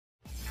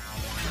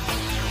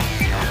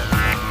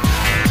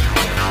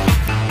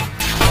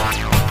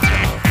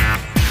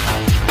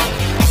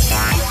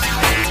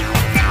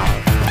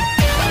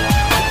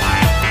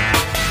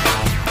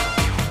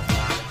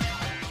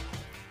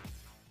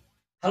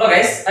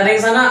Kadang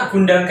sana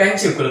kundang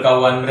kancil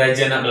kawan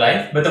merajana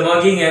belai bertemu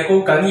lagi ngaku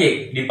Kang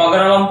Yik di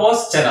pagar alam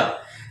pos channel.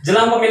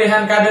 Jelang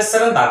pemilihan kades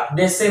serentak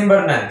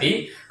Desember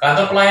nanti,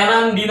 kantor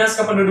pelayanan Dinas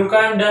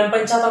Kependudukan dan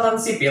Pencatatan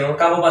Sipil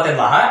Kabupaten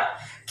Lahat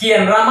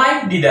kian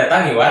ramai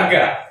didatangi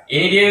warga.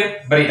 Ini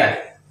dia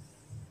beritanya.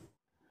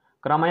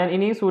 Keramaian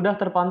ini sudah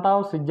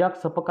terpantau sejak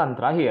sepekan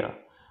terakhir.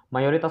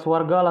 Mayoritas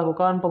warga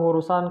lakukan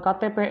pengurusan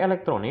KTP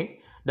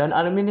elektronik dan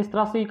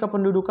administrasi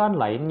kependudukan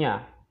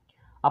lainnya.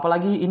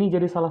 Apalagi ini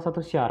jadi salah satu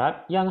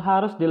syarat yang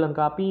harus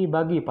dilengkapi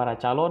bagi para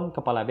calon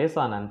kepala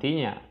desa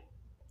nantinya.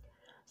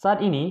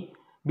 Saat ini,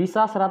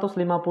 bisa 150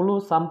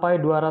 sampai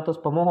 200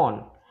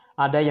 pemohon.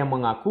 Ada yang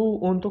mengaku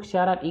untuk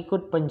syarat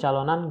ikut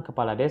pencalonan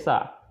kepala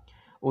desa.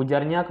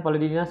 Ujarnya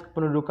Kepala Dinas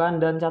Kependudukan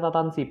dan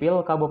Catatan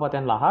Sipil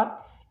Kabupaten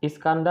Lahat,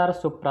 Iskandar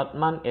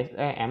Supratman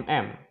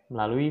SEMM,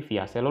 melalui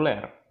via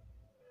seluler.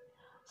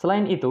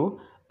 Selain itu,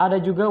 ada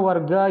juga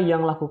warga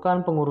yang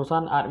lakukan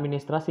pengurusan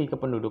administrasi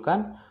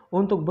kependudukan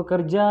untuk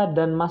bekerja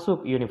dan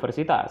masuk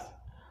universitas.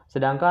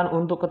 Sedangkan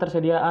untuk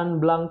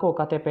ketersediaan belangko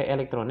KTP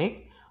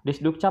elektronik,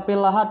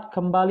 Disdukcapil Lahat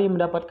kembali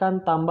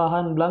mendapatkan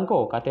tambahan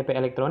belangko KTP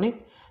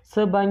elektronik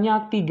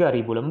sebanyak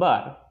 3.000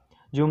 lembar.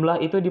 Jumlah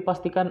itu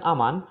dipastikan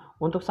aman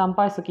untuk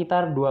sampai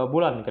sekitar 2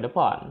 bulan ke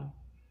depan.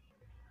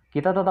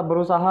 Kita tetap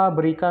berusaha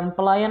berikan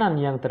pelayanan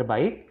yang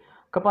terbaik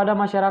kepada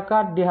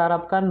masyarakat,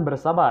 diharapkan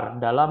bersabar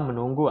dalam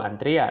menunggu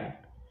antrian.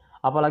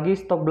 Apalagi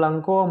stok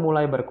belangko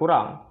mulai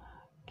berkurang.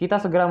 Kita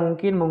segera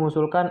mungkin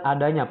mengusulkan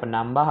adanya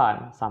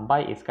penambahan,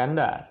 sampai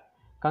Iskandar.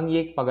 Kang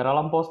Yik, Pagar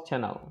Alam Post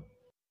Channel.